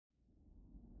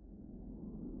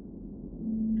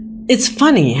It's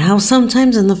funny how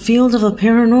sometimes in the field of the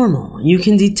paranormal you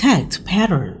can detect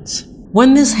patterns.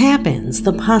 When this happens,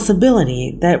 the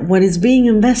possibility that what is being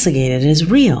investigated is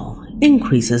real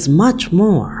increases much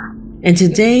more. And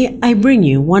today I bring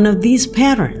you one of these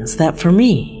patterns that for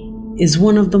me is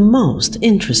one of the most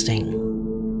interesting.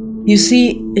 You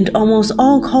see, in almost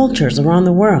all cultures around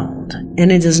the world,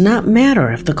 and it does not matter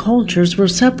if the cultures were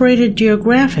separated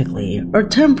geographically or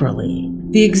temporally,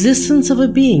 the existence of a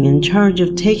being in charge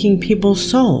of taking people's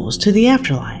souls to the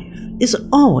afterlife is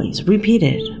always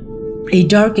repeated. A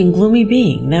dark and gloomy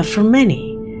being that for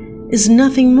many is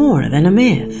nothing more than a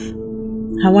myth.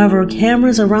 However,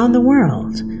 cameras around the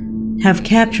world have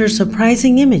captured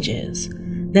surprising images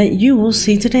that you will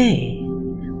see today,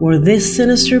 where this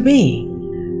sinister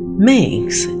being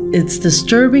makes its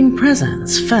disturbing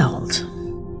presence felt.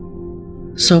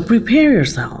 So prepare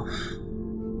yourself.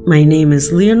 My name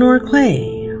is Leonore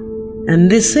Clay,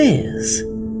 and this is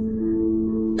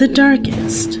The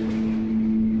Darkest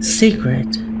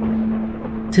Secret.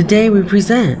 Today we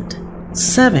present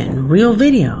 7 real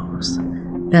videos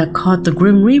that caught the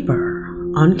Grim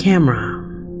Reaper on camera.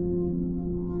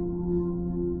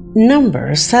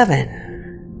 Number 7.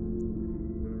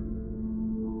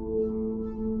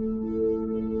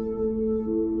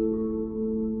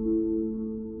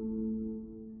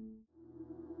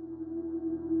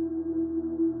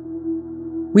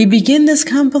 We begin this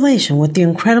compilation with the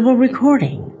incredible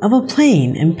recording of a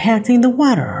plane impacting the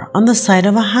water on the side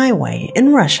of a highway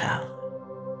in Russia.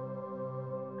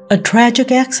 A tragic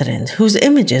accident whose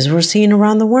images were seen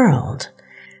around the world,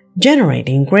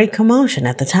 generating great commotion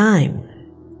at the time.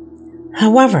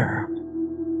 However,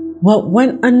 what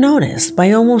went unnoticed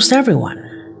by almost everyone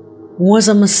was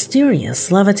a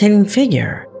mysterious levitating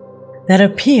figure that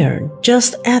appeared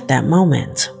just at that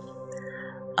moment.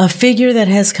 A figure that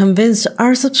has convinced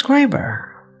our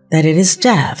subscriber that it is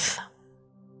death.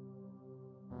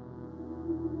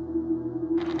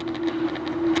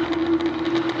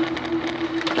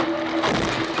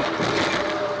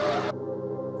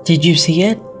 Did you see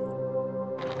it?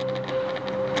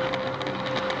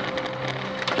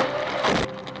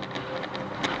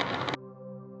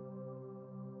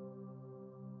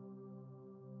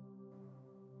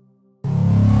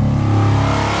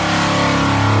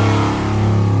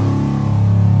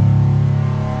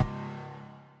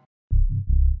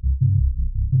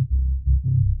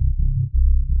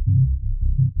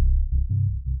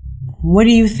 What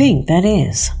do you think that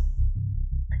is?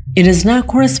 It does not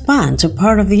correspond to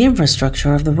part of the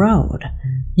infrastructure of the road.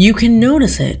 You can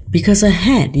notice it because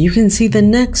ahead you can see the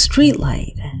next street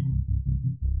light.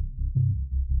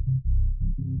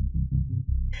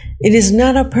 It is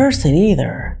not a person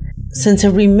either, since it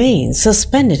remains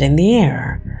suspended in the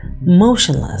air,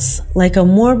 motionless like a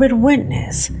morbid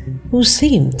witness who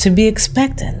seemed to be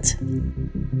expectant,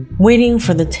 waiting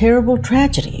for the terrible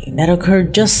tragedy that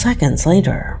occurred just seconds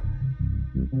later.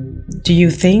 Do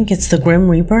you think it's the Grim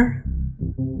Reaper?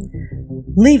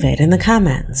 Leave it in the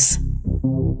comments.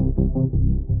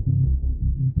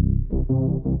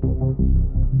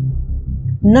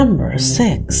 Number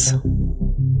 6.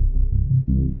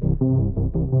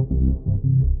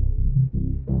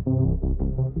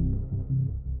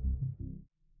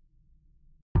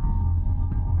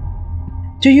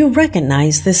 Do you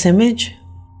recognize this image?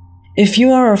 If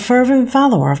you are a fervent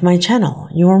follower of my channel,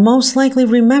 you will most likely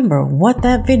remember what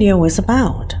that video is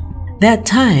about. That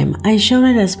time, I showed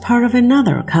it as part of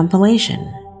another compilation.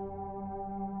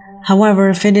 However,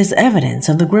 if it is evidence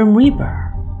of the Grim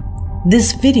Reaper,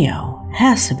 this video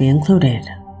has to be included.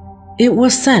 It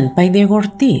was sent by Diego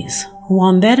Ortiz, who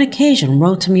on that occasion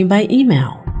wrote to me by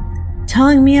email,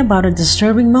 telling me about a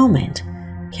disturbing moment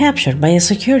captured by a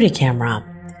security camera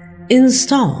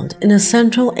installed in a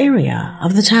central area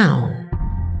of the town.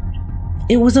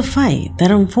 It was a fight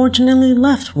that unfortunately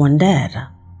left one dead.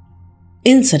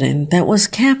 Incident that was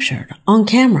captured on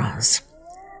cameras,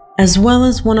 as well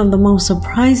as one of the most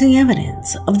surprising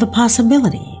evidence of the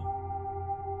possibility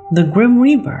the Grim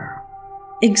Reaper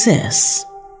exists.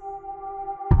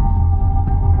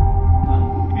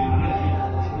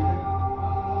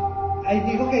 Ahí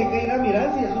dijo que hay que ir a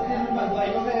mirar si eso tiene un barco,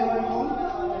 ahí no se lleva el fondo.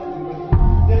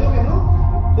 Dijo que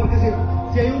no, porque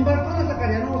si hay un barco le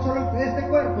sacaría no solo este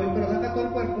cuerpo, pero saca todo el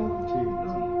cuerpo. Sí.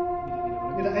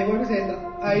 Mira, ahí vuelve y se entra,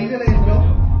 ahí se le entró.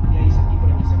 Y ahí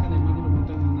por aquí sacan el man y lo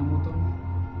montan en una moto.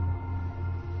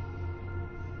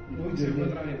 Y se fue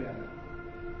otra vez.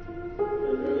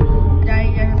 Ya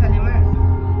se sale más.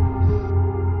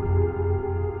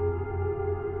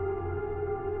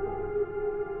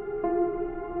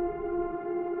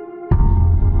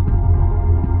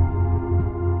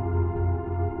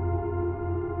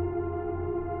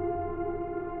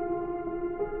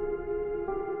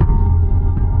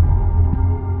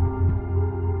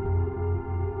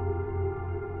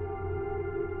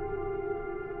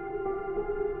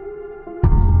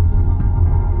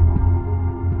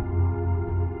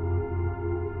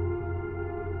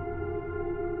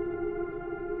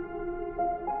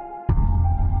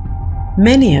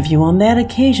 Many of you on that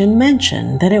occasion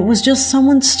mentioned that it was just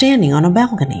someone standing on a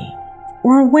balcony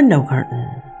or a window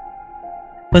curtain.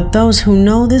 But those who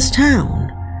know this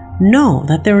town know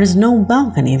that there is no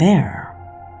balcony there.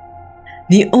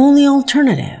 The only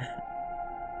alternative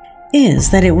is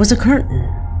that it was a curtain.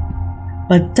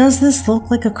 But does this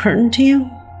look like a curtain to you?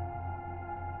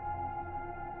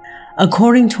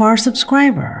 According to our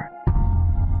subscriber,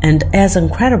 and as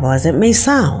incredible as it may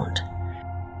sound,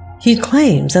 he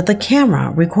claims that the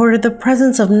camera recorded the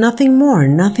presence of nothing more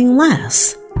and nothing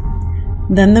less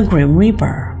than the Grim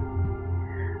Reaper,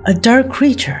 a dark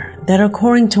creature that,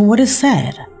 according to what is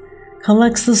said,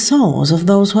 collects the souls of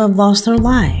those who have lost their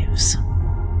lives.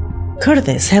 Could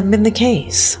this have been the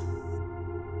case?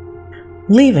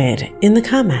 Leave it in the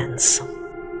comments.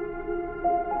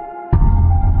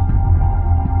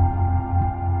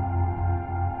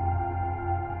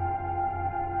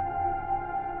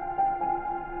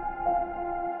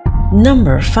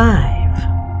 Number 5.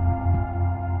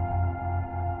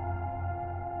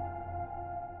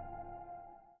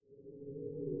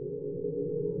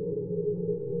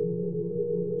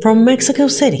 From Mexico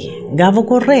City, Gabo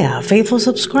Correa, faithful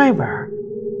subscriber,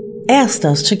 asked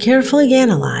us to carefully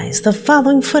analyze the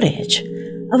following footage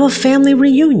of a family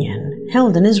reunion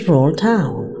held in his rural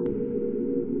town.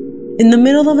 In the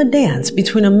middle of a dance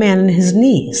between a man and his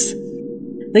niece,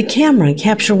 the camera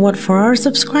captured what for our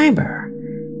subscriber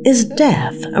is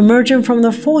death emerging from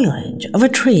the foliage of a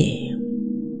tree.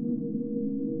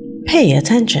 Pay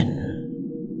attention.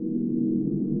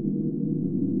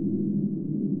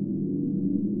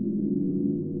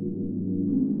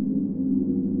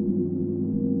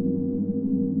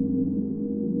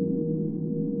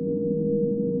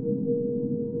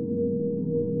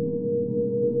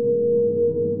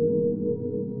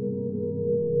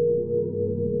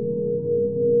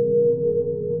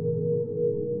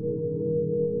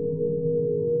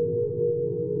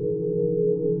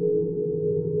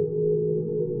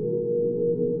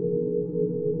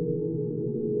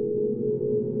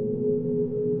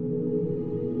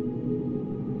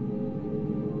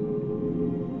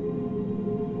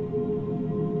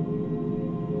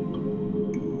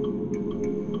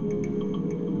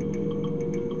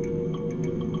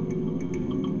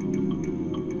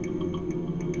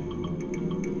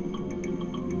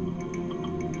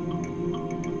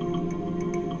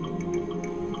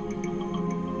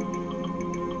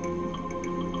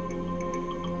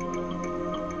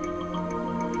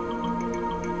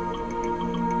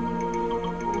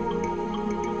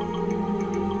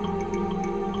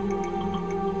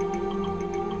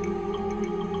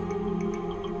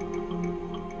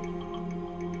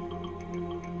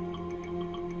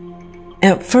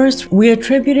 At first, we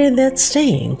attributed that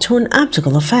stain to an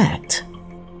optical effect.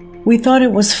 We thought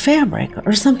it was fabric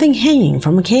or something hanging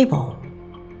from a cable.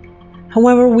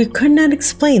 However, we could not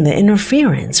explain the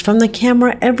interference from the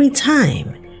camera every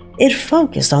time it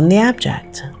focused on the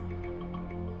object.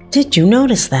 Did you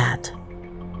notice that?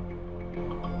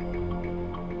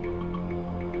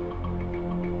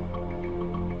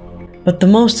 But the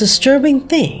most disturbing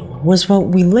thing was what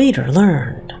we later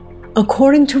learned.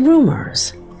 According to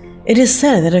rumors, it is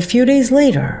said that a few days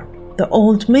later, the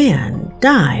old man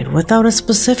died without a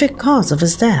specific cause of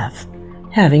his death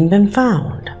having been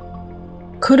found.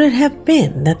 Could it have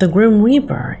been that the Grim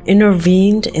Reaper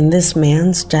intervened in this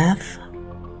man's death?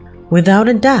 Without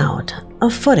a doubt,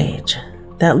 a footage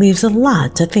that leaves a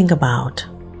lot to think about.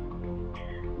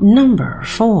 Number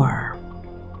 4.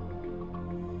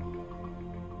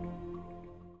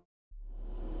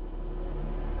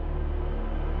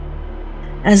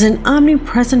 As an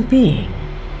omnipresent being,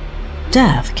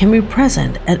 death can be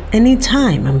present at any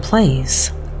time and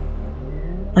place.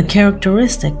 A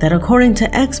characteristic that, according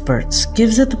to experts,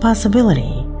 gives it the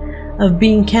possibility of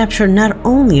being captured not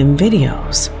only in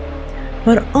videos,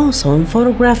 but also in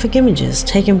photographic images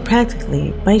taken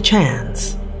practically by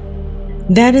chance.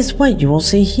 That is what you will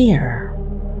see here.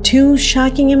 2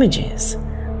 shocking images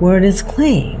where it is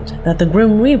claimed that the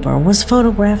Grim Reaper was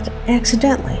photographed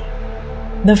accidentally.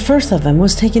 The first of them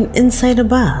was taken inside a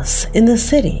bus in the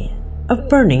city of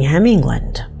Birmingham,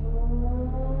 England.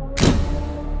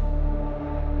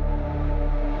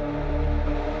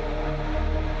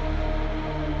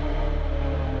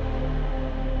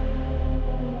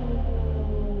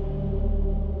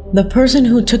 The person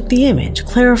who took the image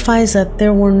clarifies that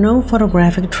there were no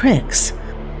photographic tricks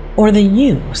or the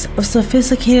use of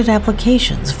sophisticated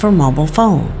applications for mobile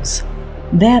phones.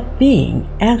 That being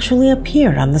actually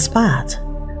appeared on the spot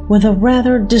with a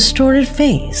rather distorted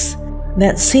face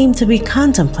that seemed to be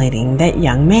contemplating that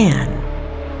young man.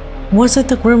 Was it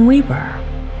the Grim Reaper?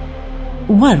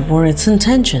 What were its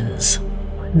intentions?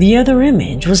 The other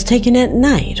image was taken at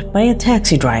night by a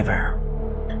taxi driver.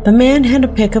 The man had to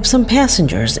pick up some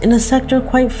passengers in a sector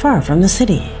quite far from the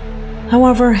city.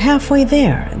 However, halfway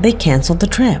there, they canceled the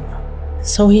trip,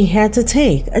 so he had to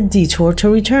take a detour to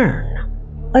return,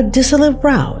 a desolate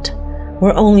route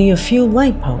where only a few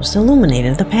light posts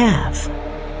illuminated the path.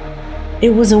 It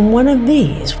was in one of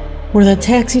these where the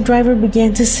taxi driver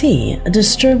began to see a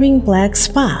disturbing black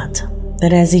spot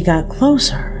that as he got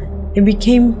closer, it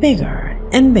became bigger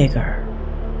and bigger.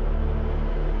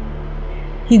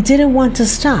 He didn't want to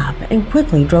stop and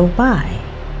quickly drove by,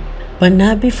 but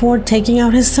not before taking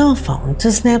out his cell phone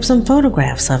to snap some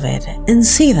photographs of it and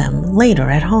see them later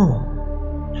at home.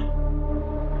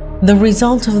 The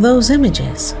result of those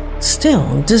images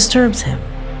still disturbs him.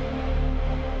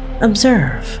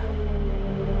 Observe.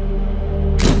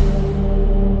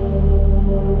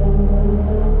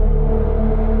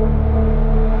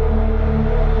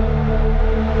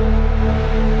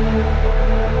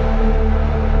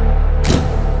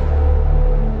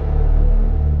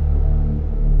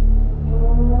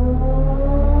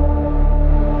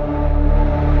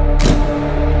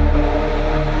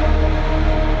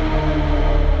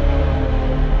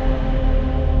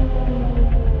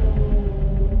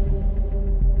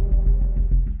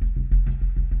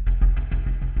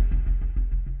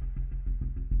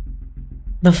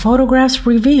 The photographs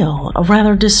reveal a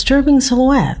rather disturbing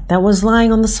silhouette that was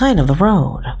lying on the side of the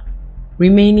road,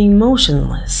 remaining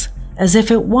motionless as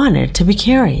if it wanted to be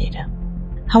carried.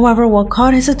 However, what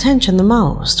caught his attention the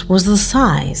most was the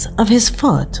size of his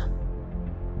foot.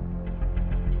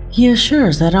 He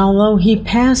assures that although he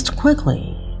passed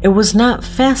quickly, it was not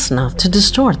fast enough to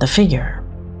distort the figure,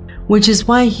 which is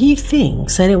why he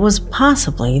thinks that it was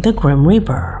possibly the Grim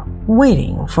Reaper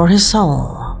waiting for his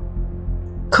soul.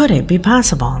 Could it be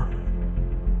possible?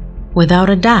 Without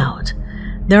a doubt,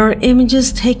 there are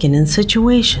images taken in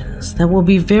situations that will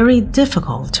be very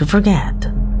difficult to forget.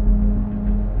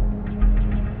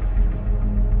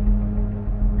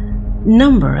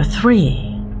 Number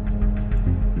 3.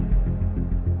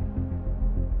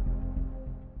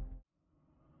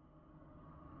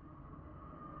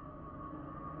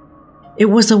 It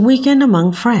was a weekend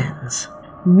among friends.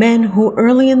 Men who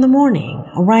early in the morning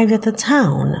arrived at the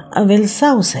town of El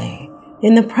Sauce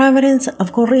in the province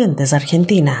of Corrientes,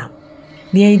 Argentina.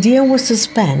 The idea was to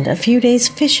spend a few days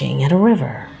fishing at a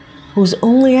river, whose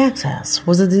only access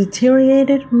was a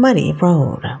deteriorated, muddy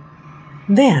road.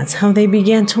 That's how they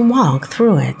began to walk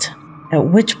through it, at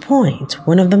which point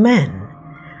one of the men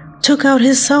took out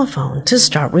his cell phone to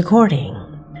start recording.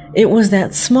 It was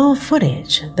that small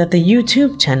footage that the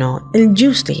YouTube channel El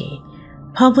Justi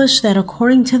published that,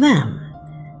 according to them,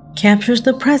 captures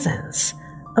the presence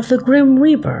of the Grim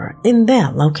Reaper in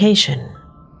that location.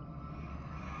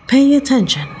 Pay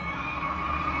attention.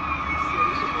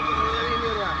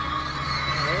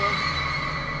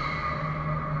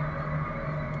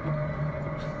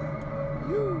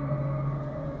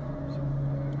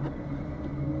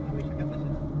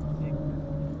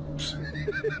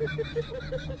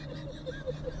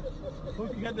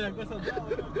 Fíjate las cosas,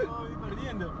 vamos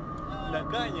perdiendo la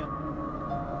caña.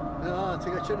 No, se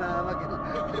cayó nada más que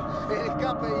el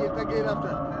escape y el tanque de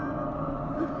nafta.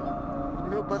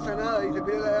 No pasa nada y se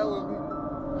pierde de agua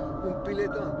un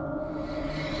piletón.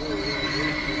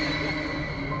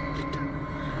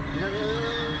 Mira, mira,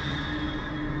 mira.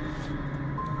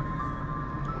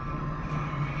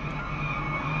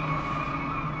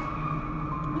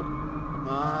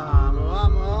 Vamos,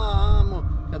 vamos, vamos.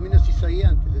 También nos hizo ahí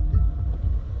antes este.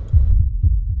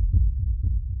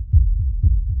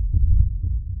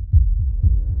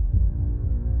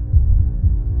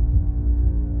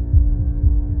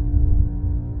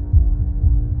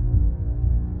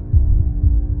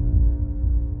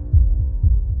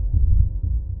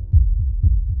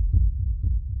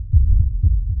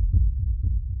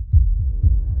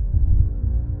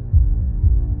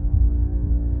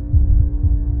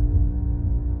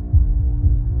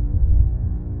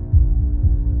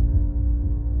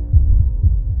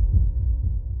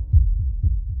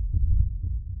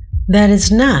 That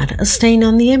is not a stain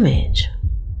on the image,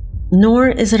 nor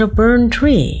is it a burned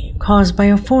tree caused by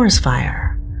a forest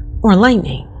fire or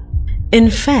lightning. In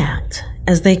fact,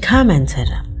 as they commented,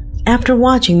 after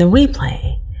watching the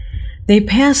replay, they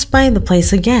passed by the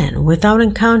place again without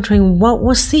encountering what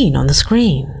was seen on the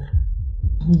screen.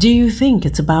 Do you think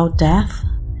it's about death?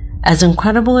 As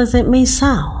incredible as it may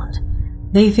sound,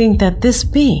 they think that this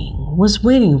being was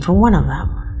waiting for one of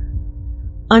them.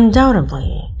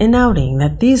 Undoubtedly, an outing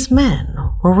that these men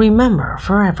will remember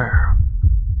forever.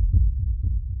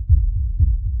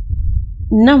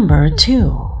 Number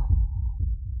 2.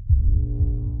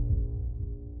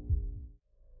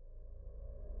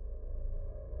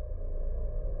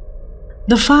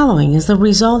 The following is the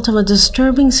result of a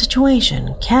disturbing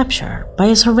situation captured by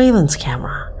a surveillance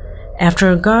camera after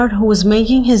a guard who was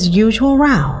making his usual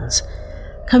rounds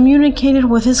communicated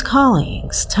with his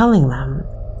colleagues, telling them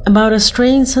about a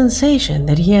strange sensation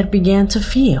that he had begun to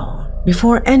feel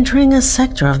before entering a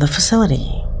sector of the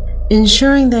facility,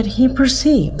 ensuring that he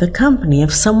perceived the company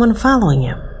of someone following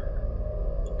him.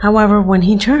 However, when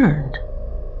he turned,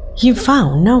 he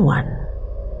found no one.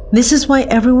 This is why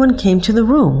everyone came to the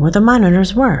room where the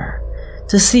monitors were,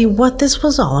 to see what this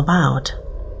was all about.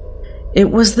 It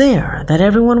was there that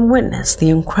everyone witnessed the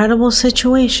incredible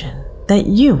situation that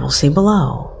you will see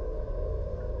below.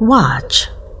 Watch.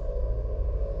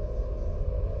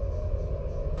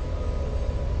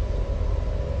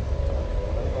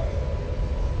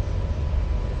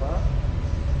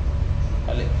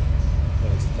 Vale.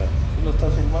 Ahí está. ¿Tú lo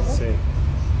estás filmando? Sí.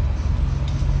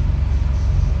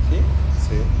 ¿Sí?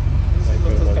 Sí. ¿Sí lo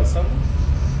estás captando?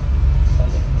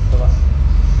 Vale, esto va.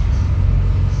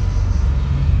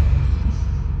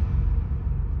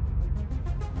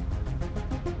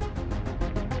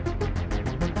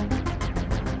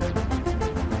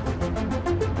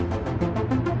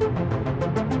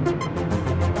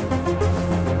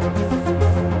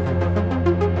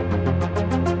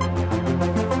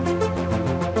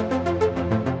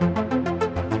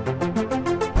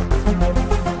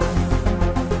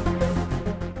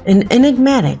 An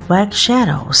enigmatic black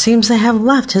shadow seems to have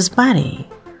left his body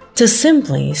to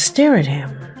simply stare at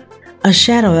him, a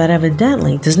shadow that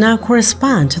evidently does not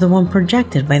correspond to the one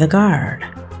projected by the guard.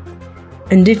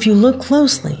 And if you look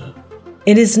closely,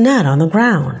 it is not on the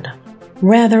ground.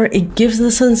 Rather, it gives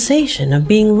the sensation of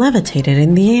being levitated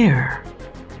in the air.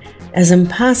 As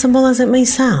impossible as it may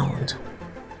sound,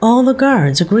 all the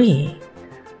guards agree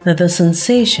that the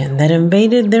sensation that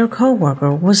invaded their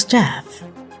co-worker was death,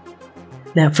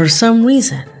 that for some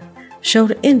reason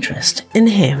showed interest in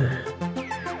him.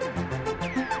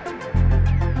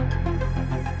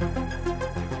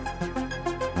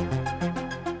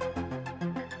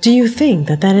 Do you think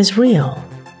that that is real?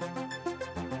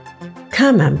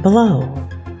 Comment below.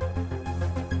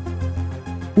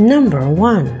 Number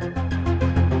 1.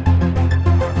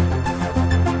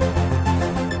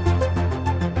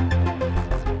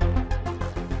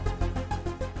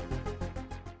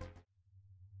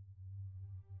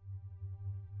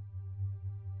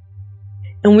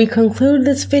 And we conclude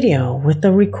this video with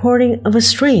the recording of a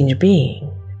strange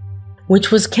being, which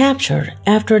was captured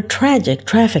after a tragic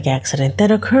traffic accident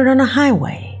that occurred on a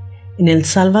highway in El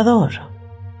Salvador.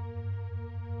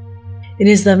 It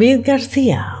is David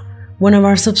Garcia, one of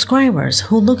our subscribers,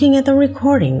 who, looking at the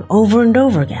recording over and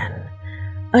over again,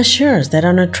 assures that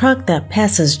on a truck that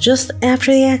passes just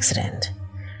after the accident,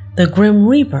 the Grim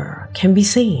Reaper can be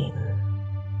seen.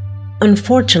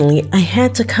 Unfortunately, I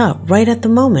had to cut right at the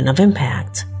moment of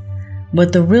impact,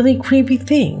 but the really creepy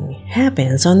thing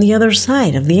happens on the other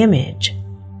side of the image,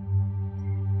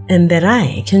 and that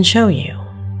I can show you.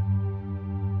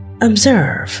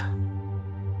 Observe.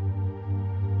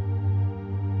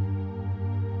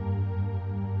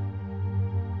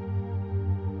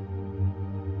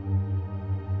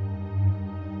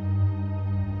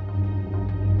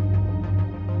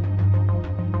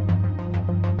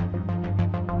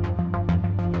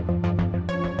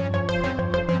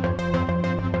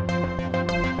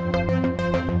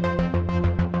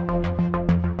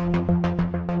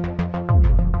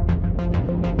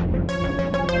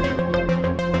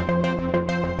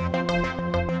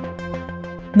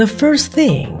 The first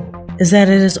thing is that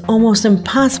it is almost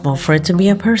impossible for it to be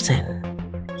a person.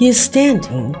 He is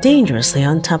standing dangerously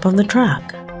on top of the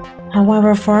truck.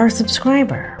 However, for our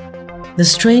subscriber, the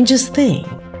strangest thing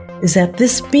is that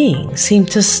this being seemed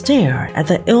to stare at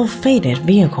the ill-fated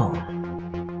vehicle.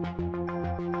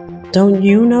 Don't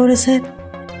you notice it?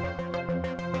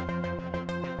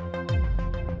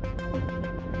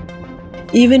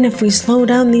 Even if we slow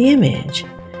down the image,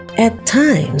 at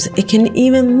times it can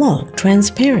even look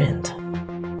transparent.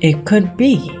 It could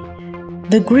be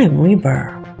the Grim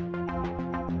Reaper.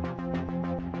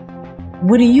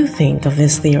 What do you think of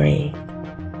this theory?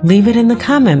 Leave it in the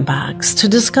comment box to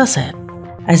discuss it,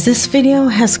 as this video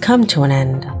has come to an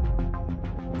end.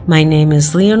 My name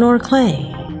is Leonor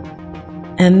Clay,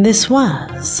 and this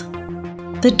was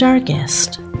The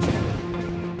Darkest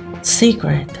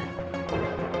Secret.